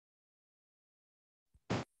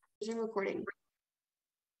Zoom recording.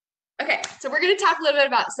 Okay, so we're going to talk a little bit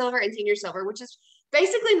about silver and senior silver, which is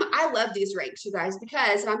basically, I love these ranks, you guys,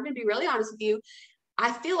 because, and I'm going to be really honest with you,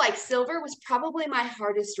 I feel like silver was probably my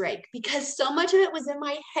hardest rank because so much of it was in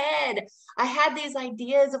my head. I had these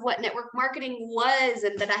ideas of what network marketing was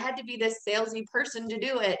and that I had to be this salesy person to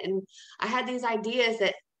do it. And I had these ideas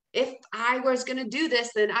that if I was going to do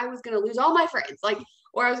this, then I was going to lose all my friends, like,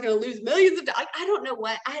 or I was going to lose millions of dollars. I don't know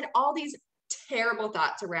what. I had all these terrible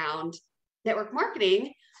thoughts around network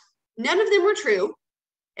marketing. None of them were true.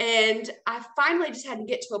 And I finally just had to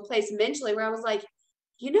get to a place mentally where I was like,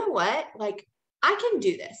 you know what? Like, I can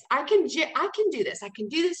do this. I can do this. I can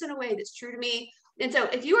do this in a way that's true to me. And so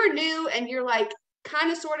if you are new and you're like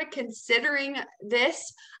kind of sort of considering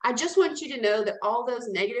this, I just want you to know that all those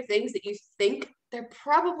negative things that you think, they're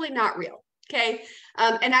probably not real. Okay.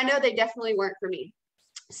 And I know they definitely weren't for me.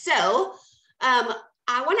 So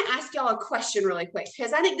I want to ask y'all a question really quick,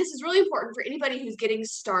 because I think this is really important for anybody who's getting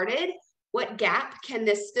started. What gap can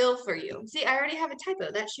this fill for you? See, I already have a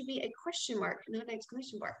typo. That should be a question mark, not an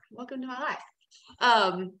exclamation mark. Welcome to my life.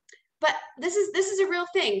 But this is a real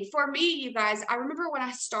thing for me, you guys. I remember when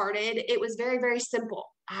I started, it was very, very simple.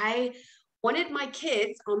 I wanted my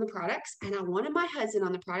kids on the products and I wanted my husband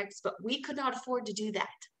on the products, but we could not afford to do that.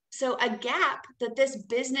 So a gap that this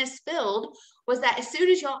business filled was that as soon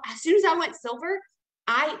as I went silver,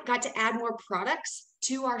 I got to add more products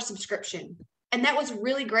to our subscription. And that was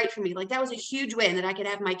really great for me. Like, that was a huge win that I could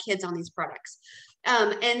have my kids on these products.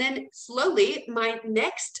 And then slowly, my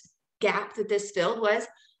next gap that this filled was,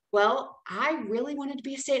 well, I really wanted to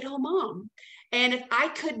be a stay-at-home mom. And if I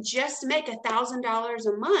could just make $1,000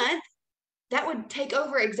 a month, that would take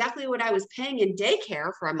over exactly what I was paying in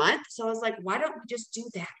daycare for a month. So I was like, why don't we just do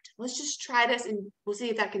that? Let's just try this and we'll see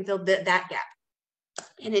if that can fill that gap.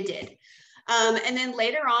 And it did. And then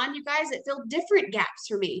later on, you guys, it filled different gaps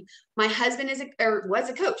for me. My husband was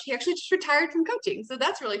a coach. He actually just retired from coaching. So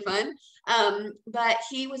that's really fun. But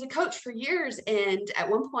he was a coach for years. And at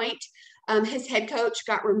one point, his head coach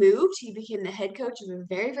got removed. He became the head coach of a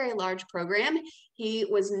very, very large program. He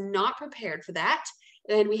was not prepared for that.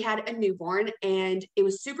 And we had a newborn and it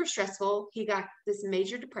was super stressful. He got this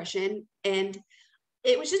major depression and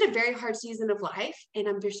it was just a very hard season of life. And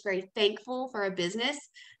I'm just very thankful for a business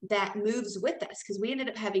that moves with us, because we ended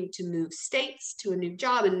up having to move states to a new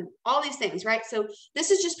job and all these things, right? So this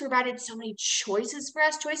has just provided so many choices for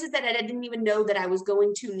us, choices that I didn't even know that I was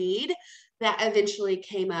going to need, that eventually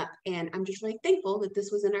came up. And I'm just really thankful that this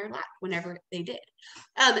was in our lap whenever they did.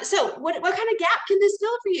 So what kind of gap can this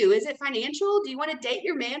fill for you? Is it financial? Do you want to date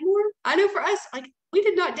your man more? I know for us, like, we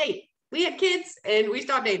did not date. We had kids and we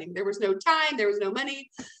stopped dating. There was no time. There was no money.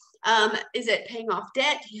 Is it paying off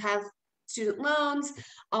debt? You have student loans,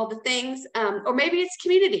 all the things. Or maybe it's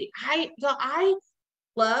community. I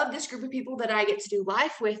love this group of people that I get to do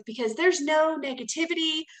life with, because there's no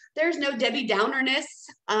negativity. There's no Debbie Downerness.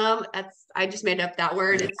 I just made up that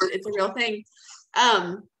word. It's a real thing.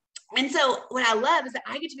 And so what I love is that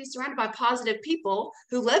I get to be surrounded by positive people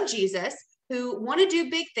who love Jesus, who want to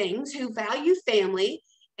do big things, who value family.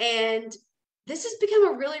 And this has become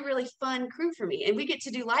a really, really fun crew for me. And we get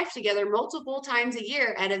to do life together multiple times a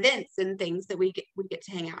year at events and things that we get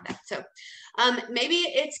to hang out at. So maybe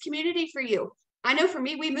it's community for you. I know for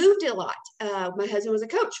me, we moved a lot. My husband was a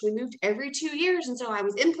coach. We moved every 2 years. And so I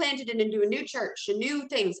was implanted into a new church and new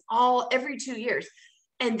things every 2 years.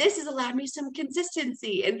 And this has allowed me some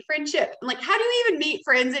consistency and friendship. I'm like, how do you even meet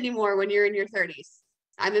friends anymore when you're in your 30s?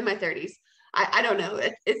 I'm in my 30s. I don't know.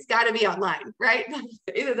 It's got to be online, right?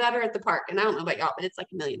 Either that or at the park. And I don't know about y'all, but it's like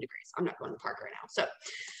 1,000,000 degrees. I'm not going to the park right now. So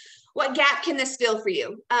what gap can this fill for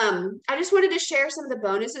you? I just wanted to share some of the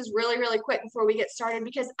bonuses really, really quick before we get started,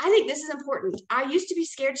 because I think this is important. I used to be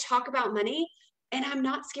scared to talk about money, and I'm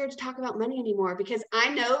not scared to talk about money anymore, because I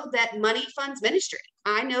know that money funds ministry.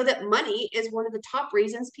 I know that money is one of the top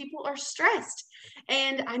reasons people are stressed.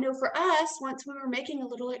 And I know for us, once we were making a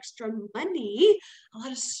little extra money, a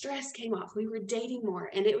lot of stress came off. We were dating more,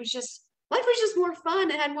 and life was just more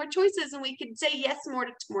fun and had more choices, and we could say yes more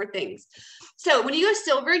to more things. So when you go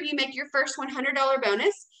silver, you make your first $100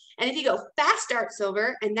 bonus. And if you go fast start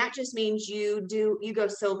silver, and that just means you go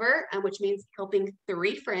silver, which means helping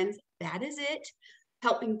 3 friends. That is it.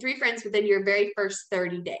 Helping 3 friends within your very first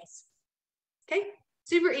 30 days. Okay,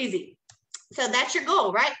 super easy. So that's your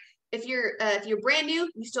goal, right? If you're brand new,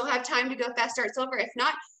 you still have time to go fast start silver. If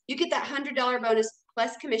not, you get that $100 bonus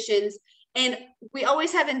plus commissions. And we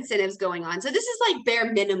always have incentives going on. So this is like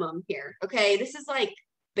bare minimum here. Okay, this is like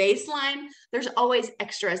baseline. There's always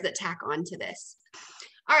extras that tack on to this.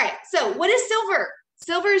 All right, so what is silver?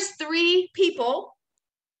 Silver is 3 people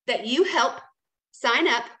that you help sign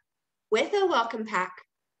up with a welcome pack,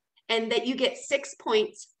 and that you get 6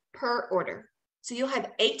 points per order. So you'll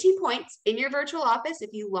have 18 points in your virtual office.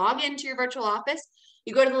 If you log into your virtual office,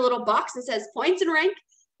 you go to the little box that says points and rank.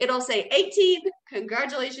 It'll say 18.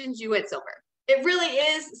 Congratulations, you went silver. It really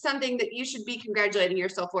is something that you should be congratulating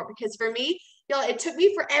yourself for, because for me, y'all, it took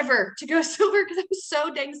me forever to go silver because I was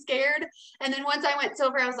so dang scared. And then once I went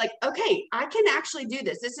silver, I was like, okay, I can actually do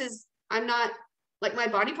this. I'm not, like, my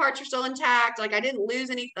body parts are still intact. Like, I didn't lose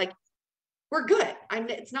any, like, we're good.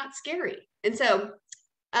 It's not scary. And so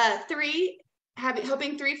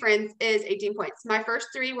helping 3 friends is 18 points. My first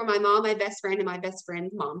 3 were my mom, my best friend, and my best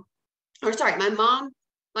friend's mom. Or sorry, my mom,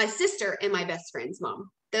 my sister, and my best friend's mom.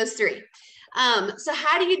 Those 3. So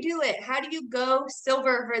how do you do it? How do you go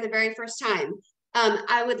silver for the very first time?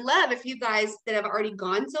 I would love if you guys that have already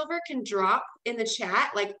gone silver can drop in the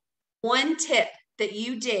chat like one tip that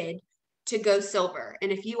you did to go silver.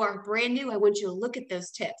 And if you are brand new, I want you to look at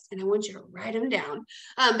those tips and I want you to write them down.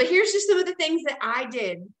 But here's just some of the things that I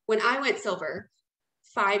did when I went silver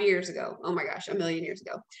 5 years ago. Oh my gosh, a million years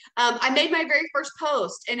ago. I made my very first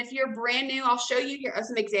post. And if you're brand new, I'll show you here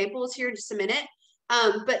some examples here in just a minute.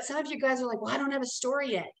 But some of you guys are like, well, I don't have a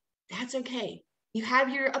story yet. That's okay. You have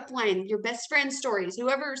your upline, your best friend stories,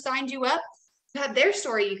 whoever signed you up, you have their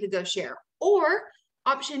story you could go share. Or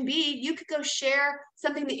option B, you could go share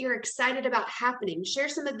something that you're excited about happening. Share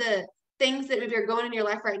some of the things that maybe are going in your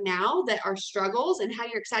life right now that are struggles and how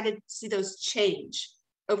you're excited to see those change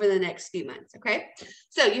over the next few months. Okay.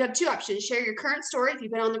 So you have 2 options. Share your current story if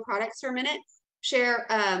you've been on the products for a minute, share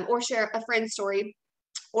a friend's story,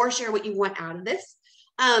 or share what you want out of this.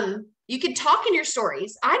 You can talk in your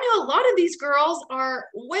stories. I know a lot of these girls are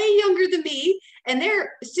way younger than me, and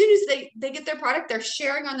as soon as they get their product, they're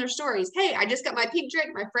sharing on their stories. Hey, I just got my pink drink.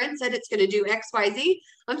 My friend said it's going to do X, Y, Z.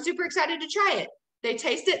 I'm super excited to try it. They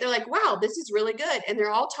taste it. They're like, wow, this is really good. And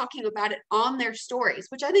they're all talking about it on their stories,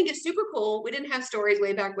 which I think is super cool. We didn't have stories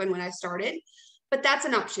way back when I started, but that's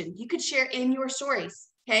an option. You could share in your stories.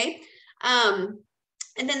 Okay. And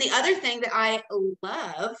then the other thing that I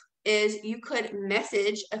love is you could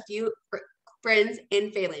message a few friends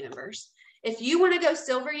and family members. If you want to go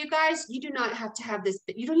silver, you guys, you do not have to have this,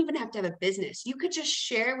 you don't even have to have a business. You could just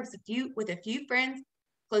share with a few friends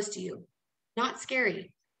close to you. Not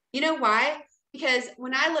scary. You know why? Because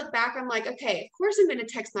when I look back, I'm like, okay, of course I'm going to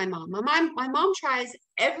text my mom. My mom tries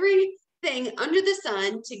everything under the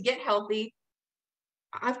sun to get healthy.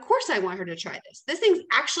 Of course I want her to try this. This thing's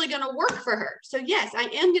actually going to work for her. So yes, I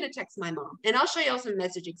am going to text my mom, and I'll show you all some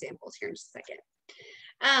message examples here in just a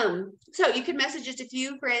second. So you can message just a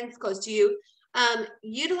few friends close to you,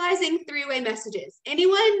 utilizing 3-way messages.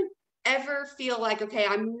 Anyone ever feel like, okay,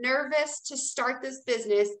 I'm nervous to start this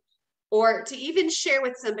business or to even share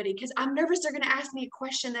with somebody because I'm nervous they're going to ask me a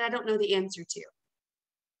question that I don't know the answer to?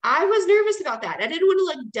 I was nervous about that. I didn't want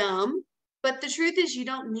to look dumb. But the truth is you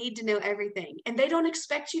don't need to know everything, and they don't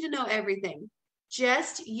expect you to know everything.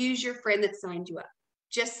 Just use your friend that signed you up.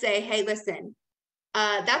 Just say, hey, listen,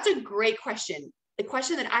 that's a great question. The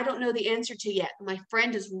question that I don't know the answer to yet. My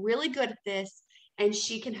friend is really good at this and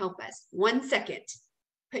she can help us. 1 second.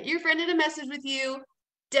 Put your friend in a message with you.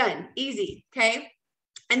 Done. Easy. Okay.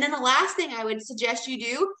 And then the last thing I would suggest you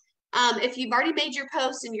do, if you've already made your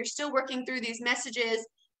post and you're still working through these messages,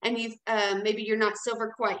 and you've maybe you're not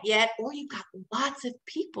silver quite yet, or you've got lots of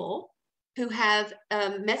people who have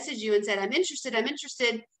messaged you and said, I'm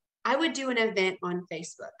interested, I would do an event on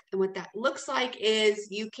Facebook. And what that looks like is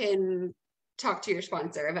you can talk to your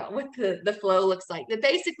sponsor about what the flow looks like. But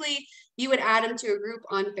basically, you would add them to a group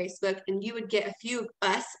on Facebook, and you would get a few of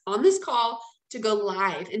us on this call to go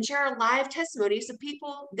live and share our live testimony so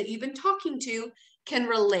people that you've been talking to can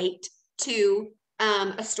relate to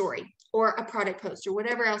a story or a product post or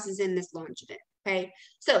whatever else is in this launch event. Okay.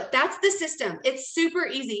 So that's the system. It's super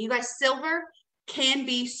easy. You guys, silver can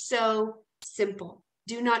be so simple.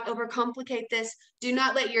 Do not overcomplicate this. Do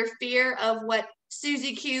not let your fear of what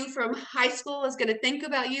Susie Q from high school is going to think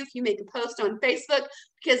about you if you make a post on Facebook,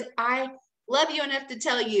 because I love you enough to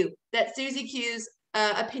tell you that Susie Q's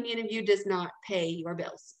opinion of you does not pay your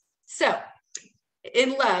bills. So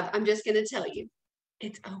in love, I'm just going to tell you,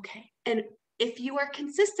 it's okay. And if you are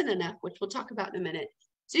consistent enough, which we'll talk about in a minute,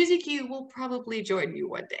 Susie Q will probably join you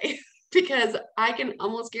one day because I can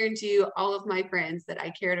almost guarantee you all of my friends that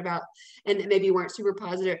I cared about and that maybe weren't super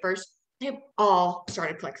positive at first, they've all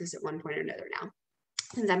started Plexus at one point or another now,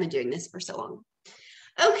 since I've been doing this for so long.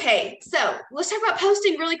 Okay, so let's talk about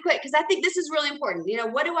posting really quick because I think this is really important. You know,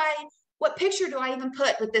 what picture do I even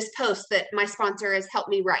put with this post that my sponsor has helped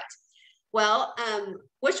me write? Well,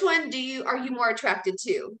 which one are you more attracted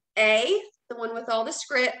to? A, the one with all the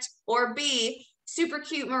script, or B, super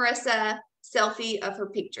cute Marissa selfie of her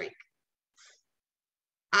pink drink.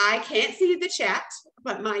 I can't see the chat,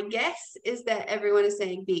 but my guess is that everyone is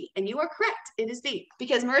saying B. And you are correct. It is B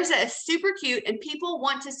because Marissa is super cute and people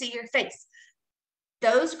want to see your face.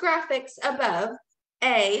 Those graphics above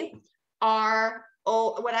A are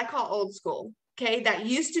what I call old school. Okay, that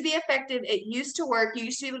used to be effective. It used to work. You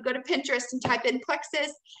used to be able to go to Pinterest and type in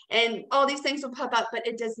plexus and all these things will pop up, but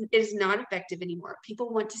it is not effective anymore.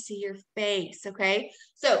 People want to see your face. Okay,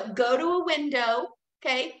 so go to a window.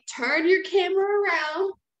 Okay, turn your camera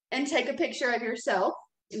around and take a picture of yourself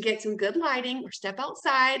and get some good lighting or step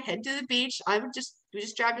outside, head to the beach. We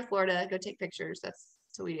just drive to Florida, go take pictures. That's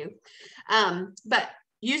what we do. But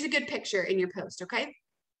use a good picture in your post, okay?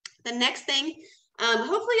 The next thing,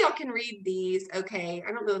 hopefully y'all can read these, okay?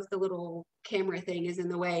 I don't know if the little camera thing is in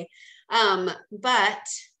the way, but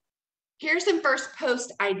here's some first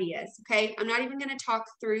post ideas, okay? I'm not even gonna talk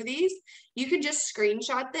through these. You can just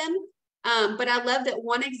screenshot them. But I love that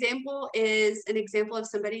one example is an example of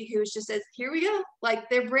somebody who just says, here we go. Like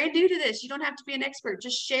they're brand new to this. You don't have to be an expert.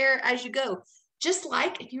 Just share as you go. Just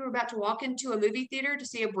like if you were about to walk into a movie theater to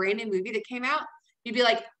see a brand new movie that came out, you'd be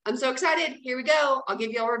like, I'm so excited. Here we go. I'll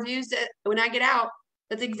give you all reviews when I get out.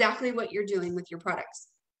 That's exactly what you're doing with your products.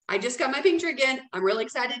 I just got my pink drink in. I'm really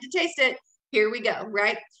excited to taste it. Here we go,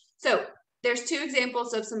 right? So there's two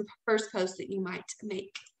examples of some first posts that you might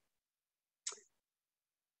make.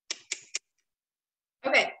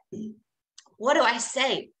 Okay, what do I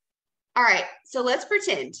say? All right, so let's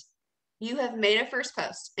pretend you have made a first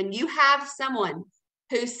post and you have someone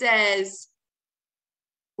who says,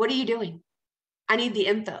 what are you doing? I need the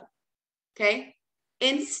info, okay?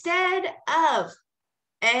 Instead of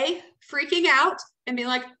A, freaking out and being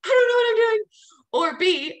like, I don't know what I'm doing, or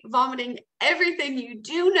B, vomiting everything you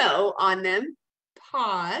do know on them,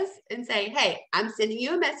 pause and say, hey, I'm sending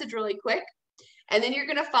you a message really quick, and then you're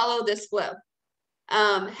gonna follow this flow.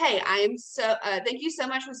 Hey, thank you so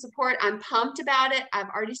much for support. I'm pumped about it. I've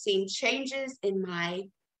already seen changes in my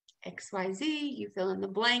XYZ, you fill in the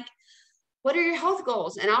blank. What are your health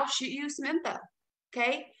goals? And I'll shoot you some info.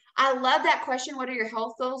 Okay. I love that question. What are your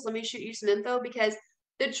health goals? Let me shoot you some info because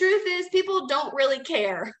the truth is people don't really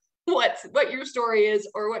care what your story is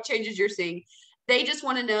or what changes you're seeing. They just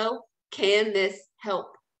want to know, can this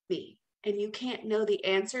help me? And you can't know the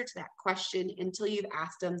answer to that question until you've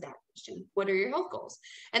asked them that question. What are your health goals?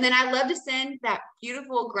 And then I love to send that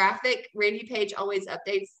beautiful graphic. Randy Page always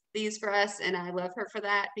updates these for us. And I love her for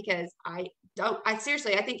that because I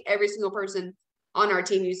seriously, I think every single person on our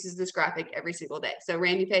team uses this graphic every single day. So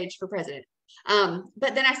Randy Page for president.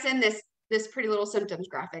 But then I send this pretty little symptoms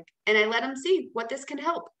graphic and I let them see what this can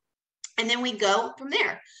help. And then we go from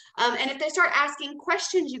there. And if they start asking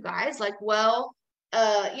questions, you guys, like, well,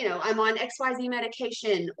 I'm on XYZ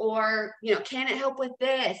medication, or, can it help with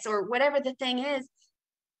this, or whatever the thing is,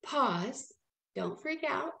 pause, don't freak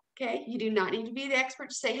out. Okay. You do not need to be the expert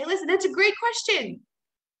to say, hey, listen, that's a great question.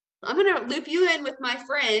 I'm going to loop you in with my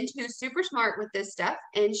friend who's super smart with this stuff,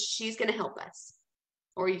 and she's going to help us.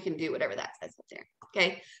 Or you can do whatever that says up there.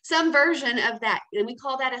 Okay. Some version of that. And we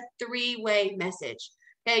call that a three-way message.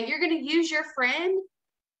 Okay. You're going to use your friend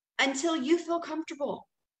until you feel comfortable.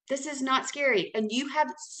 This is not scary. And you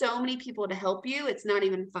have so many people to help you. It's not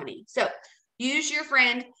even funny. So use your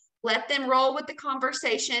friend, let them roll with the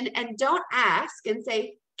conversation, and don't ask and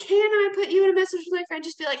say, can I put you in a message with my friend?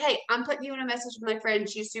 Just be like, hey, I'm putting you in a message with my friend.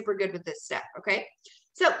 She's super good with this stuff. Okay.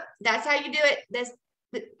 So that's how you do it.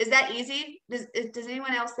 Is that easy? Does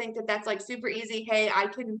anyone else think that that's like super easy? Hey, I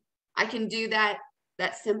can do that.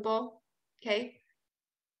 That's simple. Okay.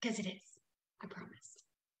 Because it is, I promise.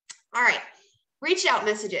 All right. Reach out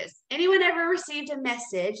messages. Anyone ever received a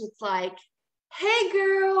message? It's like, hey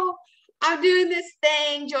girl, I'm doing this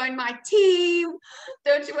thing. Join my team.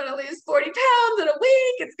 Don't you want to lose 40 pounds in a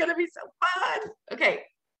week? It's going to be so fun. Okay.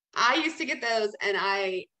 I used to get those and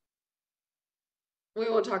we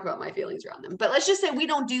won't talk about my feelings around them, but let's just say we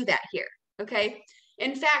don't do that here. Okay.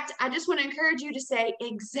 In fact, I just want to encourage you to say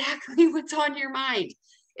exactly what's on your mind.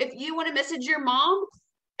 If you want to message your mom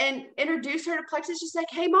and introduce her to Plexus, just like,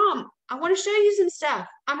 hey mom, I want to show you some stuff.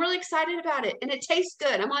 I'm really excited about it. And it tastes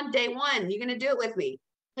good. I'm on day one. You're going to do it with me.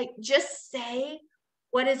 Like, just say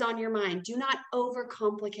what is on your mind. Do not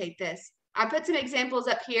overcomplicate this. I put some examples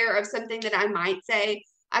up here of something that I might say.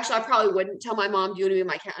 Actually, I probably wouldn't tell my mom, do you want to be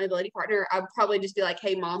my accountability partner? I'd probably just be like,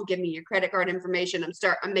 hey mom, give me your credit card information.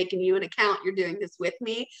 I'm making you an account. You're doing this with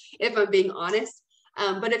me, if I'm being honest.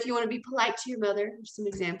 But if you want to be polite to your mother, there's some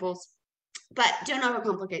examples. But don't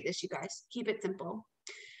overcomplicate this, you guys. Keep it simple.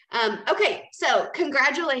 Okay, so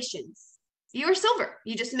congratulations. You are silver.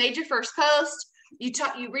 You just made your first post.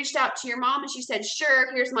 you reached out to your mom and she said,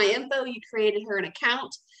 sure, here's my info. You created her an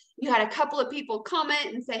account. You had a couple of people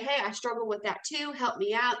comment and say, hey, I struggle with that too. Help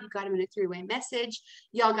me out. You got them in a three-way message.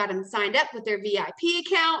 Y'all got them signed up with their VIP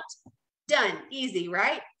account. Done. Easy,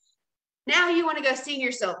 right? Now you want to go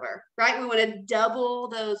senior silver, right? We want to double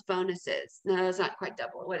those bonuses. No, it's not quite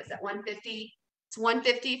double. What is that? 150? It's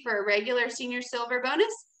 150 for a regular senior silver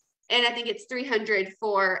bonus. And I think it's 300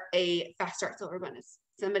 for a fast start silver bonus.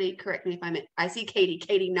 Somebody correct me if I'm I see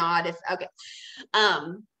Katie nod if, okay.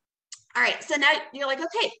 All right. So now you're like,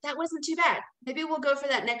 okay, that wasn't too bad. Maybe we'll go for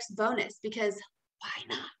that next bonus because why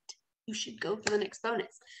not? You should go for the next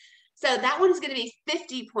bonus. So that one is going to be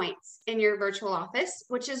 50 points in your virtual office,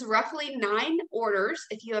 which is roughly 9 orders.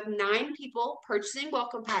 If you have 9 people purchasing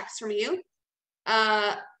welcome packs from you.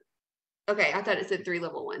 Okay, I thought it said 3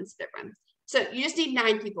 level ones. Different. So you just need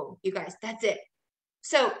 9 people, you guys. That's it.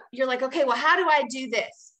 So you're like, okay, well, how do I do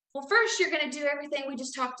this? Well, first you're going to do everything we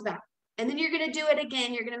just talked about. And then you're going to do it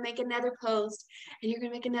again. You're going to make another post and you're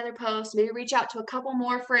going to make another post. Maybe reach out to a couple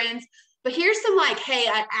more friends. But here's some like, hey,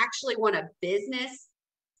 I actually want a business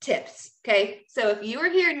tips. Okay. So if you are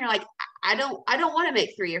here and you're like, I don't want to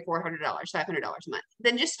make $300 or $400, $500 a month,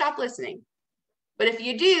 then just stop listening. But if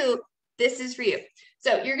you do, this is for you.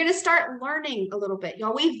 So you're going to start learning a little bit.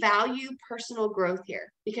 Y'all, we value personal growth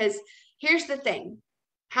here because here's the thing.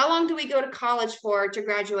 How long do we go to college for to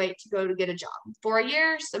graduate to go to get a job? 4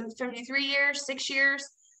 years, some 33 years, 6 years.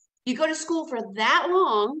 You go to school for that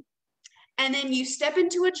long and then you step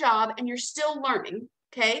into a job and you're still learning.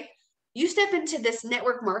 Okay. You step into this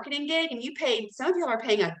network marketing gig and you paid, some of y'all are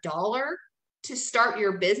paying $1 to start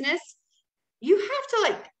your business. You have to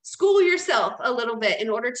like school yourself a little bit in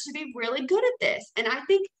order to be really good at this. And I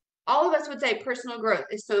think all of us would say personal growth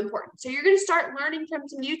is so important. So you're going to start learning from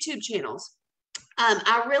some YouTube channels.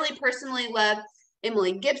 I really personally love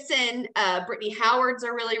Emily Gibson. Brittany Howard's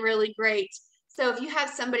are really, really great. So if you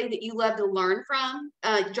have somebody that you love to learn from,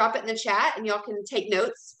 drop it in the chat and y'all can take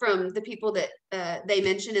notes from the people that they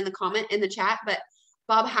mentioned in the comment in the chat. But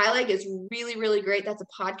Bob Heilig is really, really great. That's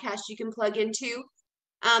a podcast you can plug into.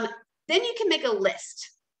 Then you can make a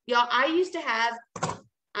list. Y'all, I used to have,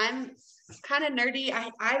 I'm kind of nerdy.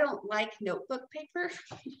 I don't like notebook paper.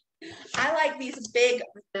 I like these big,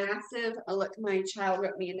 massive, oh, look, my child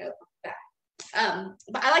wrote me a note back.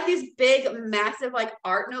 But I like these big, massive, like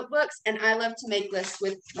art notebooks, and I love to make lists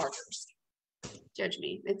with markers. Judge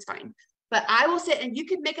me, it's fine. But I will sit and you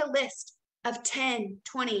can make a list of 10,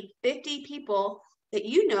 20, 50 people that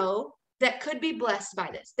you know that could be blessed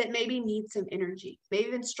by this, that maybe need some energy,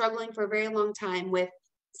 maybe been struggling for a very long time with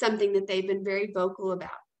something that they've been very vocal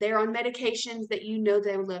about. They're on medications that you know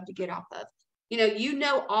they would love to get off of. You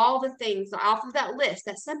know all the things off of that list,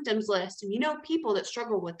 that symptoms list, and you know people that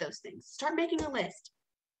struggle with those things. Start making a list.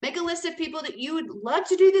 Make a list of people that you would love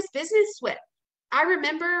to do this business with. I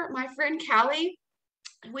remember my friend Callie,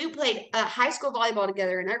 we played high school volleyball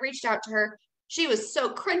together, and I reached out to her. She was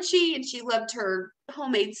so crunchy, and she loved her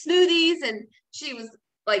homemade smoothies, and she was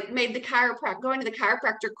like made going to the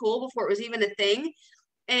chiropractor cool before it was even a thing.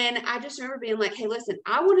 And I just remember being like, hey, listen,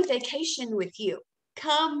 I want a vacation with you.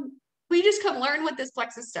 Will you just come learn what this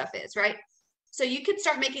Plexus stuff is, right? So you could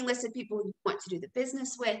start making lists of people you want to do the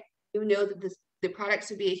business with. You know that the products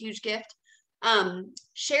would be a huge gift.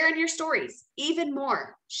 Share in your stories even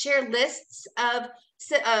more. Share lists of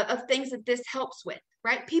things that this helps with,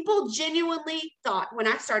 right? People genuinely thought when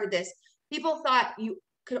I started this, people thought you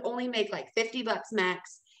could only make like $50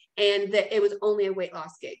 max and that it was only a weight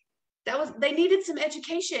loss gig. They needed some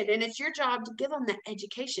education, and it's your job to give them that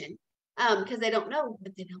education because they don't know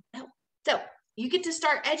what they don't know. So you get to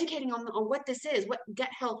start educating them on what this is, what gut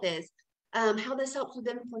health is, how this helps with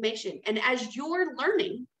inflammation. And as you're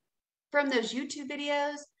learning from those YouTube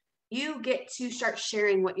videos, you get to start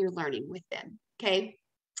sharing what you're learning with them. Okay.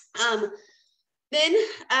 Then,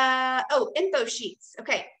 info sheets.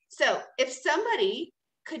 Okay. So if somebody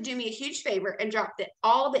could do me a huge favor and drop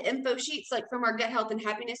all the info sheets, like from our Gut Health and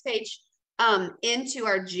Happiness page, into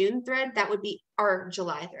our June thread, that would be our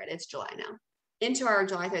July thread. It's July now. Into our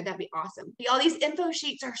July thread, that'd be awesome. All these info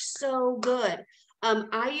sheets are so good.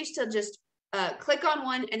 I used to just click on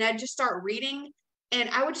one and I'd just start reading, and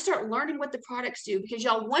I would start learning what the products do, because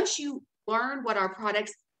y'all, once you learn what our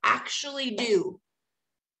products actually do,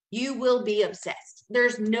 you will be obsessed.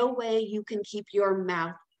 There's no way you can keep your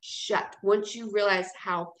mouth shut once you realize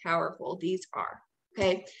how powerful these are.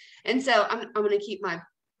 Okay. And so I'm going to keep my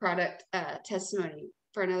product testimony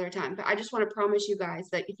for another time, but I just want to promise you guys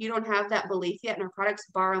that if you don't have that belief yet in our products,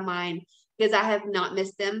 borrow mine, because I have not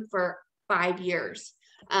missed them for 5 years.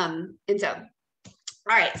 And so, all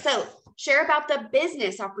right. So share about the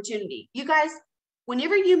business opportunity. You guys,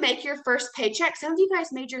 whenever you make your first paycheck, some of you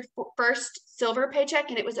guys made your first silver paycheck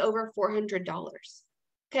and it was over $400.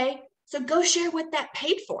 Okay. So go share what that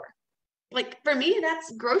paid for. Like for me,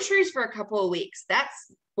 that's groceries for a couple of weeks.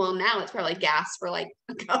 Well, now it's probably gas for like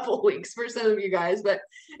a couple of weeks for some of you guys, but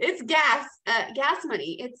it's gas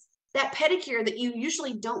money. It's that pedicure that you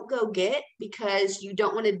usually don't go get because you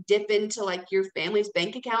don't want to dip into like your family's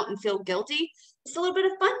bank account and feel guilty. It's a little bit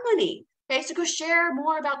of fun money. Okay. So go share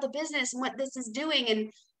more about the business and what this is doing, and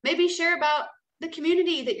maybe share about the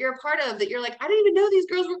community that you're a part of, that you're like, I didn't even know these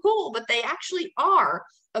girls were cool, but they actually are.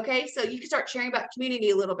 Okay. So you can start sharing about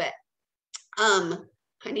community a little bit.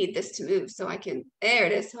 I need this to move so I can, there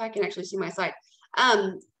it is, so I can actually see my slide.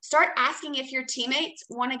 Start asking if your teammates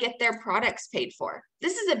want to get their products paid for.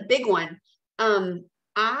 This is a big one.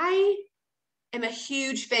 I am a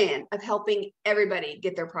huge fan of helping everybody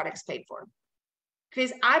get their products paid for,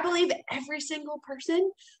 because I believe every single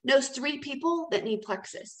person knows 3 people that need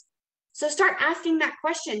Plexus. So start asking that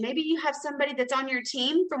question. Maybe you have somebody that's on your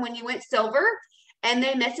team from when you went silver and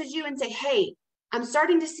they message you and say, hey, I'm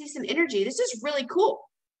starting to see some energy. This is really cool.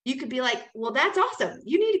 You could be like, well, that's awesome.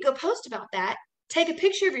 You need to go post about that. Take a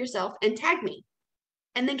picture of yourself and tag me.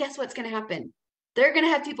 And then guess what's going to happen? They're going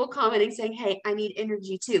to have people commenting saying, hey, I need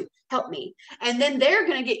energy too. Help me. And then they're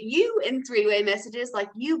going to get you in 3-way messages like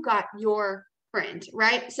you got your friend,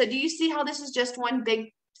 right? So do you see how this is just one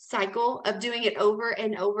big cycle of doing it over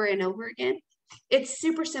and over and over again? It's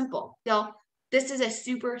super simple, y'all. This is a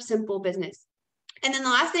super simple business. And then the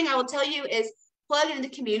last thing I will tell you is plug into the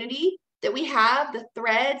community that we have, the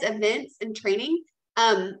threads, events, and training.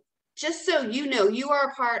 Just so you know, you are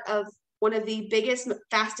a part of one of the biggest,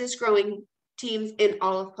 fastest growing teams in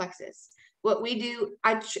all of Plexus. What we do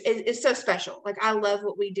is so special. Like, I love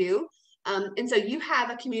what we do. And so you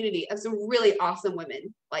have a community of some really awesome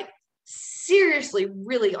women, like seriously,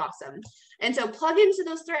 really awesome. And so plug into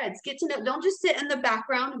those threads, get to know, don't just sit in the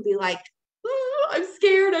background and be like, oh, I'm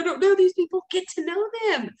scared, I don't know these people. Get to know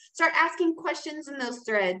them. Start asking questions in those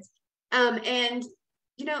threads. And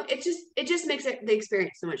you know, it just makes the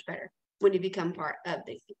experience so much better when you become part of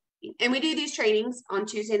the team. And we do these trainings on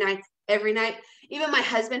Tuesday nights, every night. Even my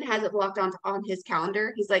husband has it blocked on his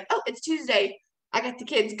calendar. He's like, oh, it's Tuesday, I got the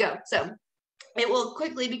kids, go. So it will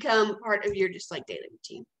quickly become part of your just like daily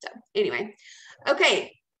routine. So anyway,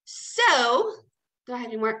 okay. So do I have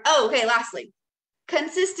any more? Oh, okay. Lastly,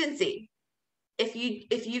 consistency. If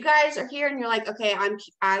you guys are here and you're like, okay,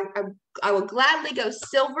 I will gladly go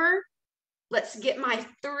silver. Let's get my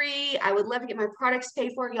 3. I would love to get my products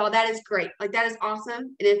paid for. Y'all, that is great. Like, that is awesome.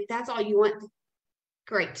 And if that's all you want,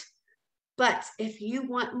 great. But if you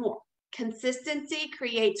want more, consistency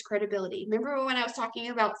creates credibility. Remember when I was talking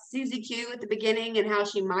about Susie Q at the beginning and how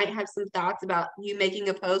she might have some thoughts about you making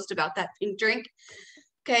a post about that pink drink?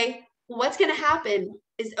 Okay, what's going to happen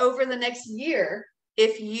is over the next year,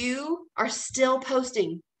 if you are still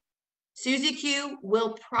posting, Susie Q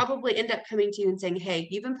will probably end up coming to you and saying, hey,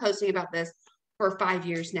 you've been posting about this for 5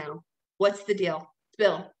 years now. What's the deal?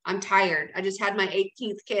 Bill, I'm tired. I just had my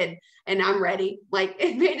 18th kid and I'm ready. Like,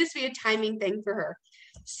 it may just be a timing thing for her.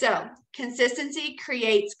 So consistency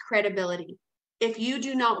creates credibility. If you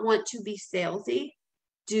do not want to be salesy,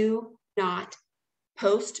 do not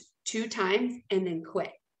post 2 times and then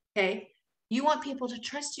quit. Okay. You want people to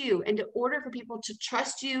trust you, and in order for people to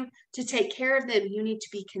trust you, to take care of them, you need to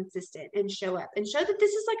be consistent and show up and show that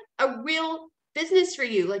this is like a real business for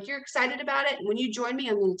you. Like, you're excited about it. And when you join me,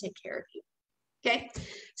 I'm going to take care of you. Okay.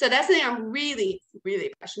 So that's something I'm really,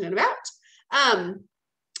 really passionate about.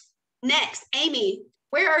 Next, Amy,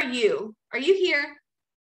 where are you? Are you here?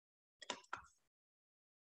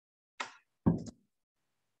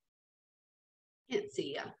 Can't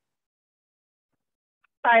see you.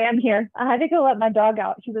 Hi, I'm here. I had to go let my dog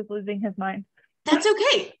out. He was losing his mind. That's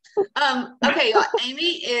okay. Okay,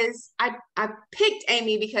 Amy is, I picked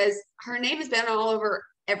Amy because her name has been all over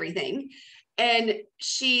everything. And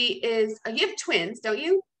she is, you have twins, don't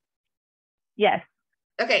you? Yes.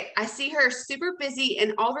 Okay, I see her super busy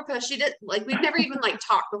and all of her posts. She did, like, we've never even like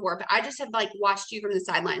talked before, but I just have like watched you from the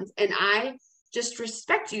sidelines, and I just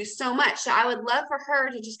respect you so much. So I would love for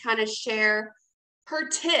her to just kind of share her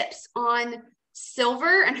tips on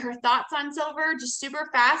silver and her thoughts on silver, just super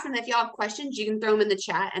fast. And if y'all have questions, you can throw them in the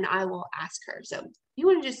chat and I will ask her. So you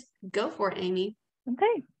want to just go for it, Amy?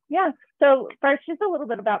 Okay. Yeah. So first, just a little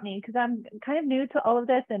bit about me, because I'm kind of new to all of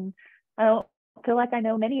this and I don't feel like I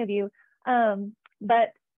know many of you.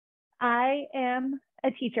 But I am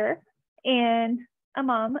a teacher and a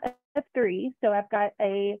mom of 3. So I've got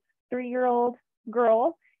a 3-year-old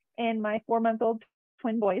girl and my 4-month-old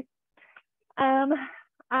twin boys.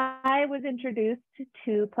 I was introduced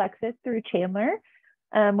to Plexus through Chandler.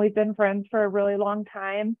 We've been friends for a really long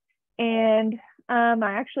time. And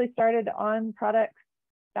I actually started on products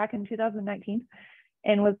back in 2019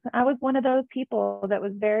 and I was one of those people that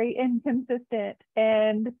was very inconsistent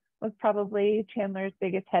and was probably Chandler's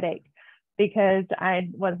biggest headache because I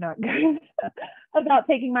was not good about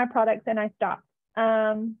taking my products and I stopped.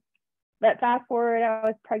 But fast forward, I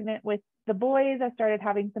was pregnant with the boys. I started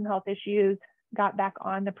having some health issues, got back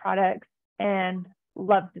on the products and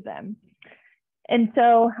loved them. And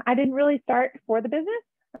so I didn't really start for the business.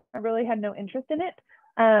 I really had no interest in it.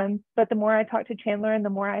 But the more I talked to Chandler and the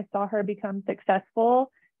more I saw her become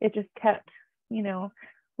successful, it just kept,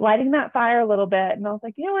 lighting that fire a little bit. And I was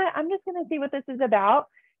like, you know what, I'm just going to see what this is about.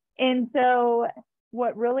 And so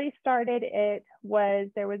what really started it was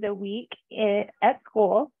there was a week at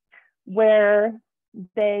school where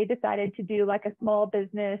they decided to do like a small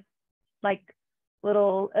business, like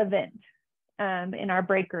little event in our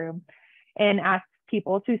break room and ask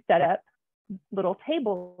people to set up little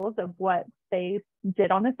tables of what they did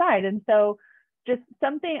on the side. And so just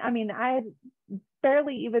something, I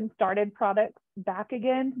barely even started products back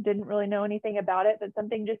again, didn't really know anything about it, but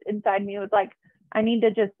something just inside me was like, I need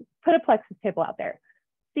to just put a Plexus table out there,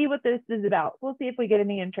 see what this is about. We'll see if we get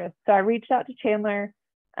any interest. So I reached out to Chandler.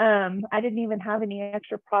 I didn't even have any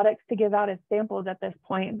extra products to give out as samples at this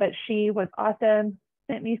point, but she was awesome,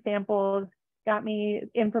 sent me samples, got me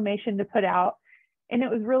information to put out. And it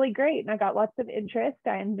was really great. And I got lots of interest.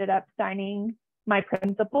 I ended up signing my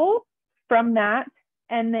principal from that.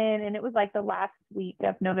 And it was like the last week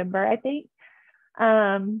of November, I think.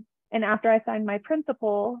 And after I signed my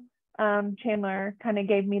principal, Chandler kind of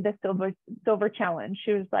gave me the silver challenge.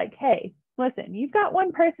 She was like, hey, listen, you've got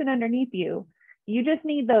one person underneath you. You just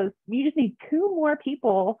need two more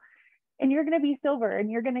people and you're going to be silver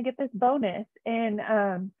and you're going to get this bonus. And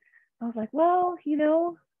I was like, well,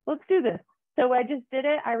 let's do this. So I just did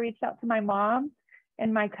it. I reached out to my mom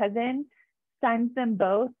and my cousin, signed them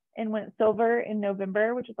both and went silver in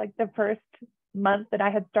November, which is like the first month that I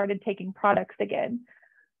had started taking products again.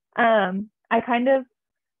 I kind of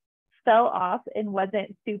fell off and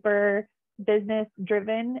wasn't super business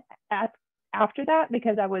driven after that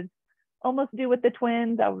because I was almost due with the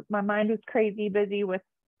twins. My mind was crazy busy with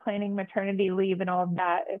planning maternity leave and all of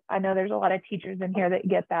that. I know there's a lot of teachers in here that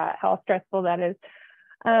get that, how stressful that is.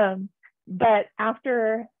 But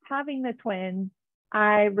after having the twins,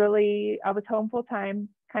 I was home full time,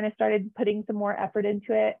 kind of started putting some more effort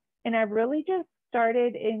into it. And I really just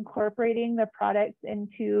started incorporating the products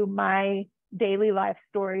into my daily life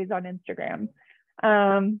stories on Instagram.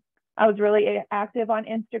 I was really active on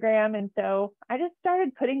Instagram. And so I just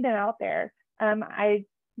started putting them out there. I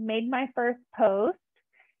made my first post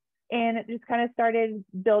and it just kind of started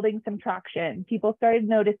building some traction. People started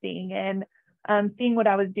noticing and seeing what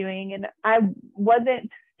I was doing. And I wasn't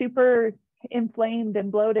super inflamed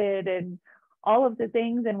and bloated and all of the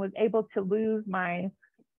things and was able to lose my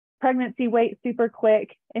pregnancy weight super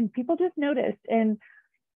quick. And people just noticed. And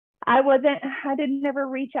I didn't ever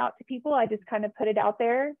reach out to people. I just kind of put it out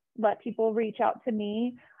there, let people reach out to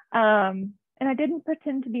me. And I didn't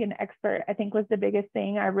pretend to be an expert, I think was the biggest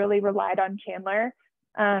thing. I really relied on Chandler,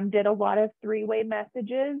 did a lot of three-way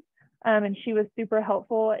messages. And she was super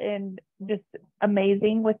helpful and just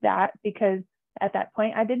amazing with that because at that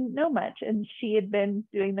point I didn't know much and she had been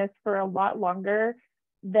doing this for a lot longer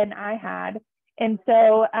than I had. And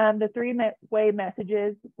so the three-way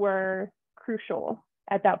messages were crucial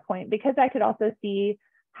at that point because I could also see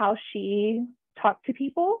how she talked to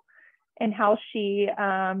people and how she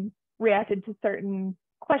reacted to certain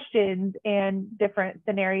questions and different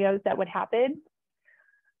scenarios that would happen.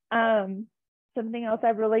 Something else I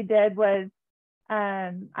really did was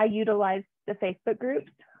I utilized the Facebook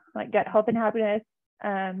groups like Gut Health and Happiness,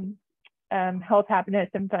 Health, Happiness,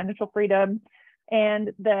 and Financial Freedom,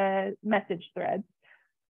 and the message threads.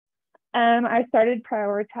 I started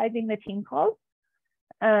prioritizing the team calls.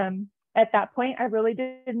 At that point, I really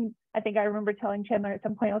didn't, I think I remember telling Chandler at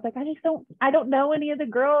some point, I was like, I don't know any of the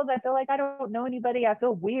girls. I feel like I don't know anybody. I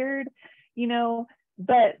feel weird,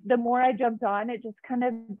 but the more I jumped on, it just kind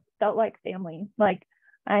of felt like family. Like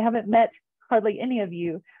I haven't met hardly any of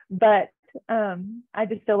you, but I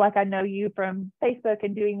just feel like I know you from Facebook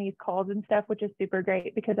and doing these calls and stuff, which is super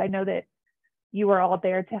great because I know that you were all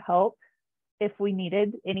there to help if we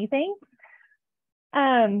needed anything.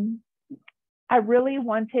 I really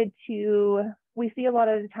wanted we see a lot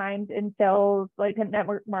of the times in sales, like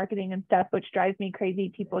network marketing and stuff, which drives me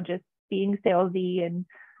crazy, people just being salesy and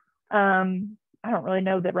I don't really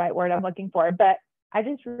know the right word I'm looking for, but I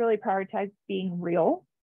just really prioritize being real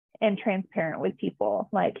and transparent with people.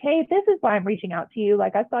 Like, hey, this is why I'm reaching out to you.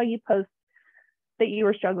 Like I saw you post that you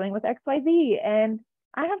were struggling with XYZ, and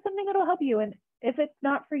I have something that'll help you. And if it's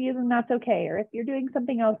not for you, then that's okay. Or if you're doing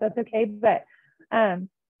something else, that's okay. But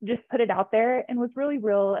just put it out there, and was really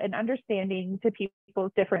real and understanding to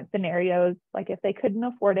people's different scenarios. Like if they couldn't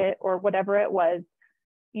afford it or whatever it was,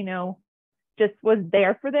 you know, just was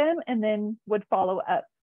there for them, and then would follow up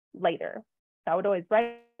later. So I would always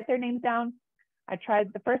write their names down. I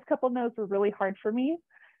tried, the first couple no's were really hard for me,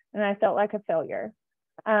 and I felt like a failure.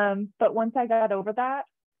 But once I got over that,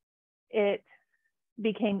 it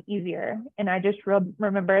became easier. And I just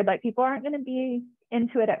remembered, like, people aren't going to be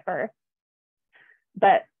into it at first,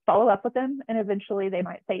 but follow up with them, and eventually they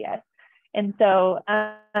might say yes. And so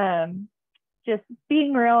just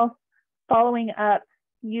being real, following up,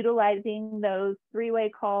 utilizing those three-way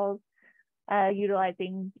calls,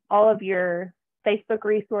 utilizing all of your Facebook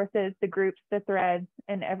resources, the groups, the threads,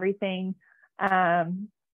 and everything. And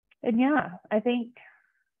yeah, I think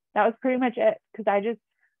that was pretty much it, because I just,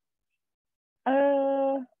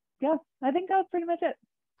 yeah, I think that was pretty much it.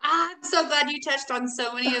 I'm so glad you touched on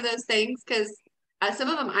so many of those things, because some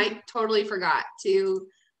of them I totally forgot to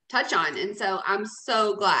touch on. And so I'm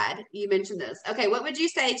so glad you mentioned this. Okay, what would you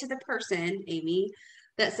say to the person, Amy,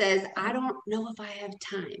 that says, I don't know if I have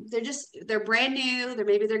time? They're brand new.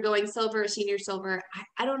 Maybe they're going silver, senior silver.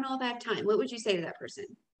 I don't know if I have time. What would you say to that person?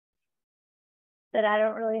 That I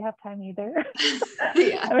don't really have time either.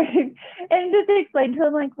 Yeah. I mean, and just explain to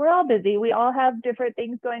them, like, we're all busy. We all have different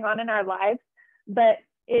things going on in our lives, but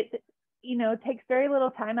it, you know, takes very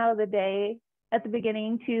little time out of the day at the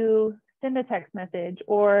beginning to send a text message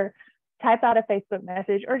or type out a Facebook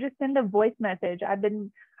message or just send a voice message.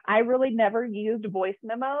 I really never used voice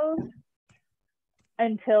memos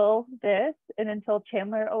until this, and until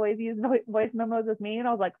Chandler always used voice memos with me. And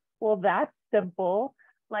I was like, well, that's simple.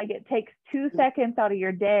 Like, it takes 2 seconds out of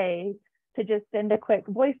your day to just send a quick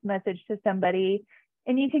voice message to somebody,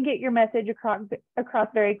 and you can get your message across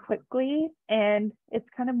very quickly. And it's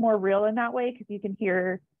kind of more real in that way, because they can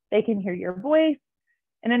hear your voice.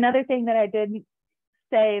 And another thing that I did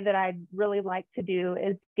say that I'd really like to do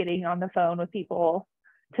is getting on the phone with people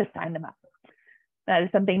to sign them up. That is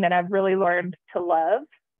something that I've really learned to love.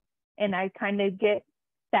 And I kind of get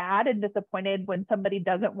sad and disappointed when somebody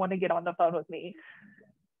doesn't want to get on the phone with me,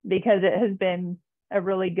 because it has been a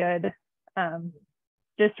really good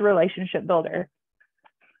just relationship builder.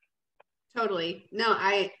 Totally. No,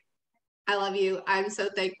 I love you. I'm so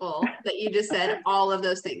thankful that you just said all of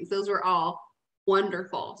those things. Those were all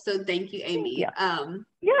wonderful. So thank you, Amy.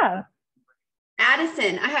 Yeah.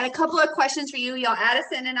 Addison, I had a couple of questions for you. Y'all,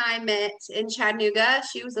 Addison and I met in Chattanooga.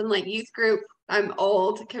 She was in like youth group. I'm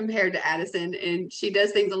old compared to Addison, and she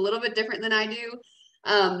does things a little bit different than I do.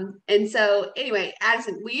 And so anyway,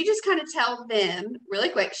 Addison, will you just kind of tell them really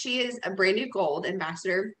quick? She is a brand new gold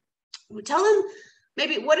ambassador. Tell them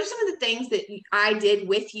maybe what are some of the things that I did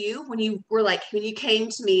with you when you came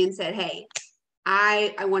to me and said, hey,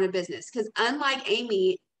 I want a business. Because unlike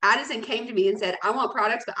Amy, Addison came to me and said, I want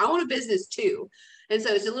products, but I want a business too. And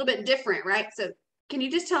so it's a little bit different, right? So can you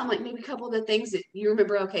just tell them like maybe a couple of the things that you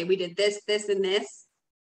remember? Okay, we did this, this, and this.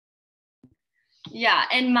 Yeah,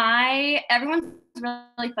 and everyone's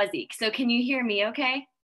really fuzzy. So can you hear me okay?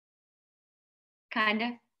 Kind of.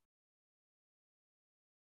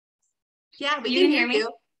 Yeah, we can hear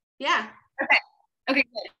you. Yeah. Okay,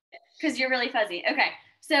 good. Because you're really fuzzy. Okay.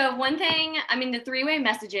 So one thing, I mean, the three-way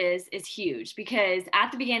messages is huge, because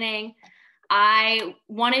at the beginning, I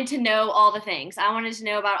wanted to know all the things. I wanted to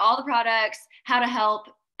know about all the products, how to help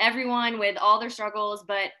everyone with all their struggles,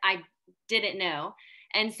 but I didn't know.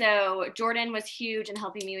 And so Jordan was huge in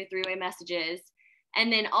helping me with three-way messages.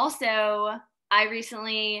 And then also, I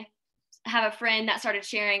recently have a friend that started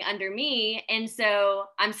sharing under me. And so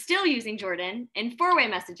I'm still using Jordan in four-way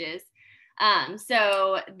messages.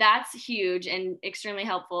 So that's huge and extremely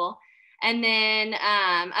helpful. And then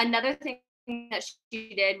another thing that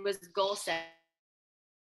she did was goal setting,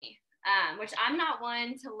 which I'm not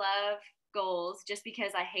one to love goals just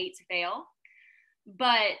because I hate to fail.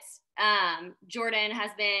 But Jordan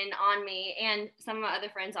has been on me and some of my other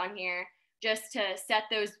friends on here just to set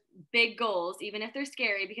those big goals, even if they're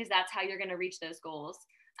scary, because that's how you're going to reach those goals.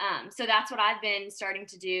 So that's what I've been starting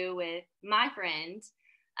to do with my friend,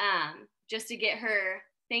 just to get her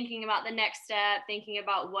thinking about the next step, thinking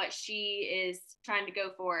about what she is trying to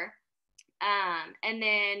go for. And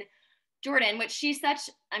then Jordan, which she's such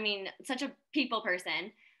a people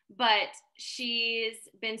person, but she's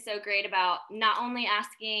been so great about not only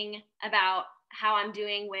asking about how I'm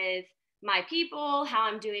doing with my people, how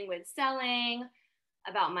I'm doing with selling,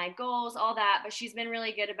 about my goals, all that, but she's been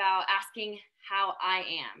really good about asking how I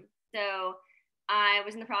am. So I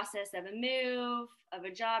was in the process of a move, of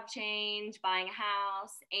a job change, buying a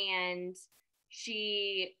house, and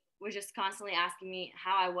she was just constantly asking me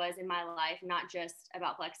how I was in my life, not just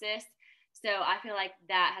about Plexus. So I feel like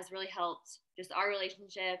that has really helped just our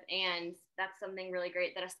relationship, and that's something really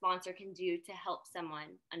great that a sponsor can do to help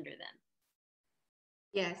someone under them.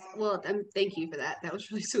 Yes. Well, thank you for that. That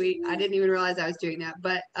was really sweet. I didn't even realize I was doing that,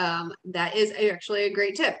 but that is actually a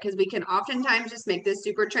great tip, because we can oftentimes just make this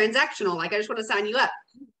super transactional. Like, I just want to sign you up,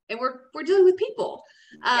 and we're dealing with people.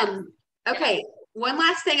 Okay. Yeah. One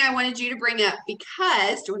last thing I wanted you to bring up,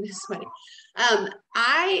 because Jordan is sweating.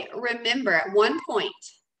 I remember at one point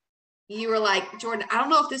you were like, Jordan, I don't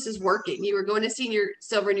know if this is working. You were going to Senior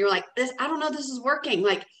Silver and you were like, I don't know if this is working.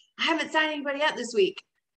 Like, I haven't signed anybody up this week.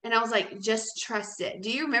 And I was like, just trust it.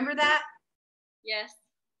 Do you remember that? Yes.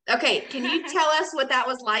 Okay. Can you tell us what that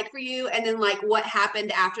was like for you? And then like what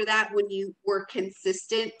happened after that when you were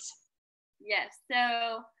consistent? Yes.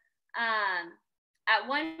 So at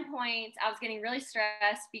one point I was getting really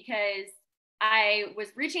stressed because I was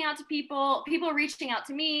reaching out to people were reaching out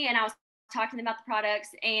to me, and I was talking to them about the products,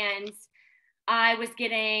 and I was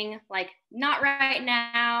getting like, not right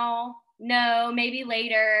now, no, maybe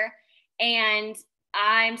later. And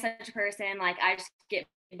I'm such a person, like, I just get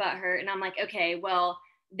butthurt, and I'm like, okay, well,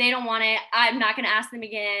 they don't want it. I'm not going to ask them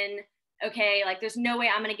again. Okay, like, there's no way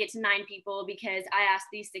I'm going to get to 9 people because I asked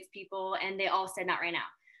these 6 people and they all said not right now.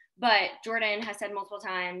 But Jordan has said multiple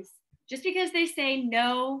times, just because they say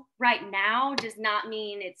no right now does not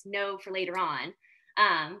mean it's no for later on.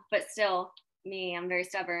 But still, me, I'm very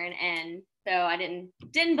stubborn, and so I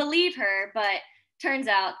didn't believe her, but turns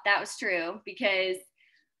out that was true, because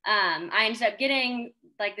I ended up getting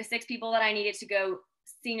like the 6 people that I needed to go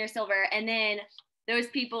Senior Silver, and then those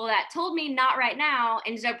people that told me not right now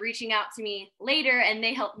ended up reaching out to me later, and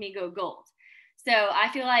they helped me go gold. So I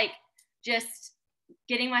feel like just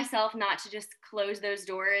getting myself not to just close those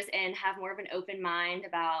doors and have more of an open mind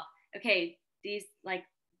about, okay, these, like,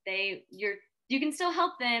 you can still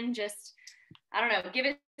help them, just, I don't know, give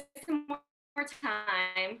it some more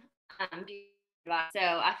time. So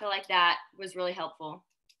I feel like that was really helpful.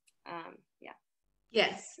 Yeah.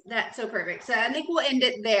 Yes, that's so perfect. So I think we'll end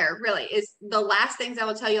it there. Really, is the last things I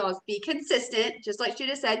will tell you all is be consistent, just like she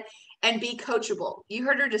just said, and be coachable. You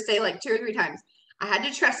heard her just say like 2 or 3 times, I had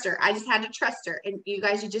to trust her. I just had to trust her. And you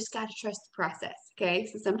guys, you just got to trust the process. Okay.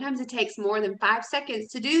 So sometimes it takes more than 5 seconds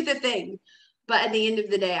to do the thing. But at the end of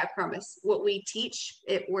the day, I promise what we teach,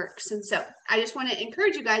 it works. And so I just want to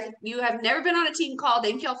encourage you guys, if you have never been on a team call,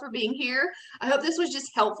 thank y'all for being here. I hope this was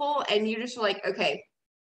just helpful. And you're just like, okay,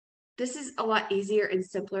 this is a lot easier and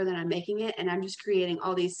simpler than I'm making it. And I'm just creating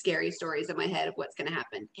all these scary stories in my head of what's going to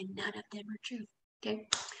happen. And none of them are true. Okay.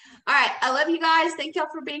 All right. I love you guys. Thank y'all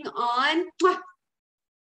for being on.